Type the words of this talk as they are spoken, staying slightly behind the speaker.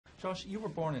Josh, you were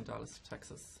born in Dallas,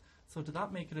 Texas. So did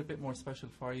that make it a bit more special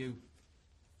for you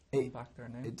back there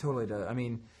now? It totally does. I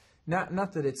mean,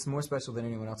 not that it's more special than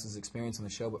anyone else's experience on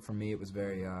the show, but for me it was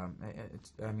very,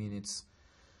 it's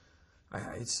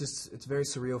very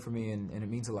surreal for me, and it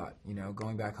means a lot. You know,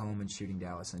 going back home and shooting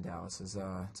Dallas in Dallas is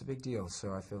it's a big deal.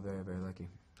 So I feel very, very lucky.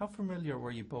 How familiar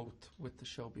were you both with the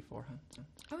show beforehand?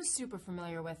 I was super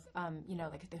familiar with,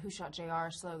 like the Who Shot JR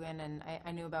slogan, and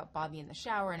I knew about Bobby in the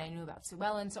shower, and I knew about Sue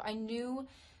Ellen, so I knew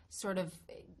sort of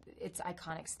its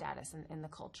iconic status in the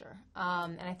culture.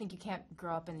 And I think you can't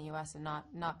grow up in the U.S. and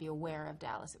not be aware of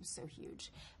Dallas. It was so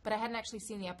huge. But I hadn't actually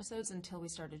seen the episodes until we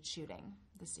started shooting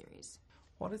the series.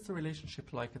 What is the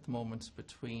relationship like at the moment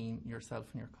between yourself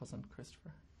and your cousin,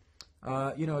 Christopher?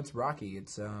 It's rocky.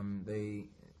 It's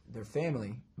they're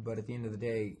family, but at the end of the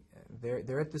day,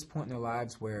 they're at this point in their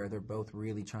lives where they're both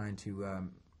really trying to,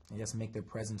 I guess, make their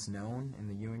presence known in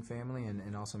the Ewing family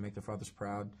and also make their fathers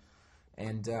proud.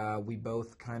 And we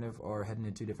both kind of are heading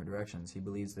in two different directions. He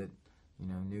believes that,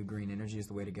 new green energy is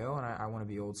the way to go, and I want to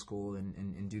be old school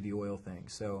and do the oil thing.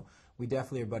 So we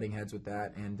definitely are butting heads with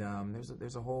that, and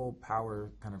there's a whole power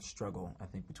kind of struggle, I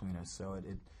think, between us. So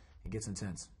it gets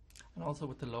intense. And also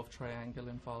with the love triangle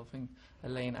involving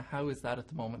Elena, how is that at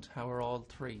the moment? How are all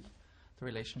three, the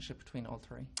relationship between all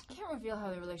three? I can't reveal how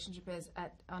the relationship is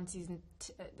on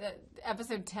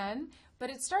episode 10, but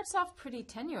it starts off pretty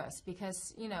tenuous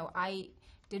because, I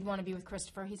did want to be with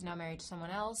Christopher. He's now married to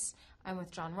someone else. I'm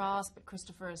with John Ross, but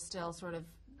Christopher is still sort of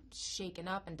shaken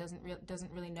up and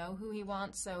doesn't really know who he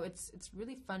wants. So it's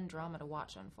really fun drama to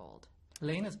watch unfold.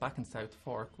 Elena's back in South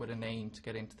Fork with an aim to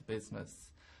get into the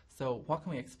business. So what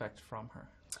can we expect from her?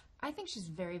 I think she's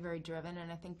very, very driven,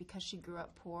 and I think because she grew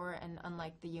up poor and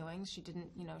unlike the Ewings,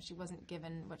 she wasn't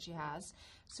given what she has.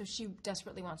 So she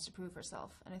desperately wants to prove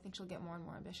herself, and I think she'll get more and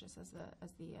more ambitious as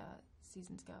the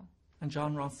seasons go. And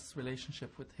John Ross's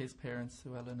relationship with his parents,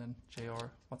 Sue Ellen and JR,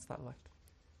 what's that like?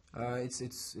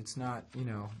 It's not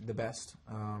the best.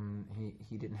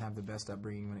 He didn't have the best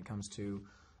upbringing when it comes to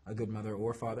a good mother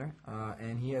or father,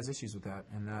 and he has issues with that,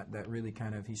 and that really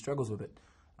kind of he struggles with it.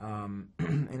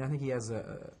 And I think he has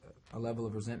a level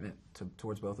of resentment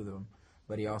towards both of them,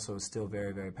 but he also is still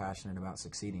very, very passionate about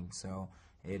succeeding. So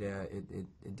it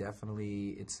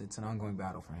definitely it's an ongoing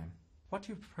battle for him. What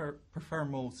do you prefer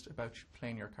most about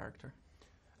playing your character?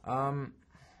 I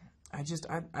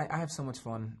have so much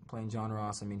fun playing John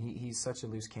Ross. I mean, he's such a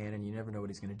loose cannon. You never know what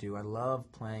he's going to do. I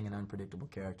love playing an unpredictable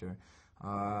character.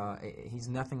 He's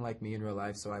nothing like me in real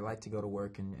life, so I like to go to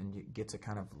work and get to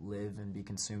kind of live and be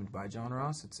consumed by John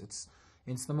Ross.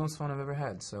 It's the most fun I've ever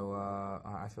had, so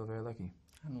I feel very lucky.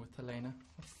 And with Elena,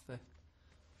 what's the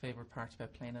favorite part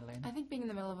about playing Elena? I think being in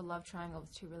the middle of a love triangle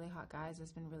with two really hot guys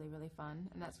has been really, really fun,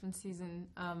 and that's been season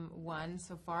 1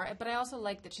 so far. But I also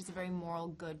like that she's a very moral,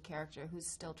 good character who's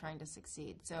still trying to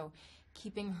succeed. So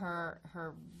keeping her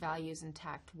values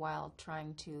intact while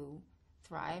trying to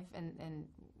thrive and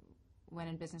when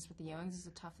in business with the Ewings is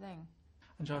a tough thing.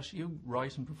 And Josh, you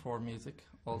write and perform music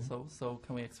also, so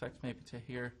can we expect maybe to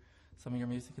hear some of your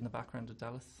music in the background of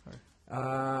Dallas? Or?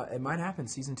 It might happen,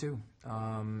 season 2,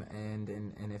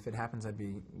 and if it happens, I'd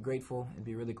be grateful. It'd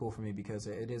be really cool for me because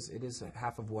it is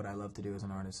half of what I love to do as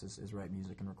an artist is write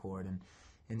music and record,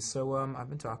 and so I've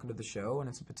been talking to the show, and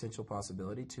it's a potential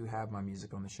possibility to have my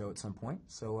music on the show at some point.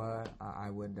 So I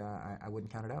wouldn't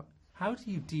count it out. How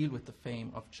do you deal with the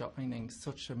fame of joining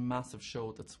such a massive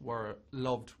show that's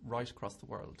loved right across the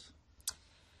world?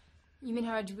 You mean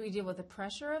how do we deal with the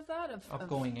pressure of that? Of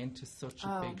going into such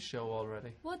a big show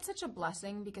already? Well, it's such a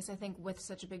blessing because I think with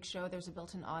such a big show, there's a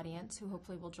built-in audience who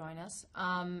hopefully will join us.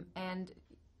 And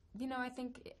I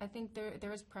think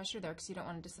there is pressure there because you don't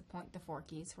want to disappoint the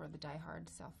Forkies, who are the diehard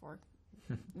South Fork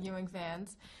Ewing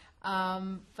fans.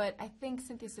 But I think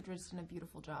Cynthia Sidrid's done a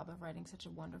beautiful job of writing such a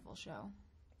wonderful show.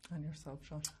 And yourself,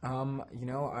 Josh?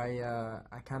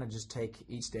 I kind of just take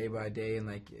each day by day and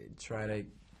try to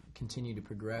continue to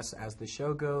progress as the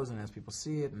show goes and as people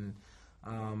see it, and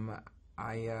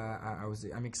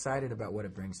I'm excited about what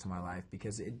it brings to my life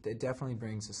because it definitely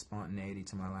brings a spontaneity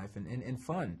to my life and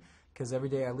fun, because every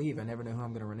day I leave I never know who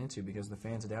I'm going to run into because the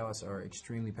fans of Dallas are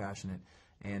extremely passionate,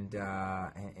 and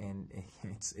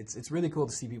it's really cool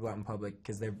to see people out in public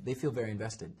because they feel very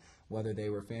invested, whether they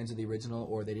were fans of the original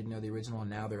or they didn't know the original and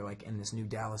now they're in this new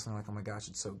Dallas and they're like, oh my gosh,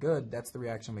 it's so good. That's the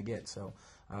reaction we get, so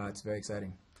it's very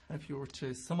exciting. If you were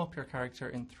to sum up your character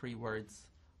in 3 words,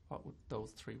 what would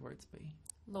those 3 words be?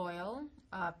 Loyal,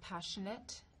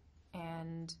 passionate,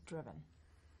 and driven.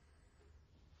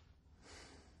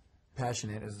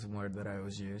 Passionate is a word that I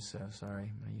always use, so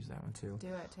sorry, I'm going to use that one too.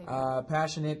 Do it, take it.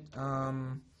 Passionate,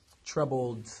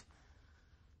 troubled,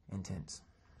 intense.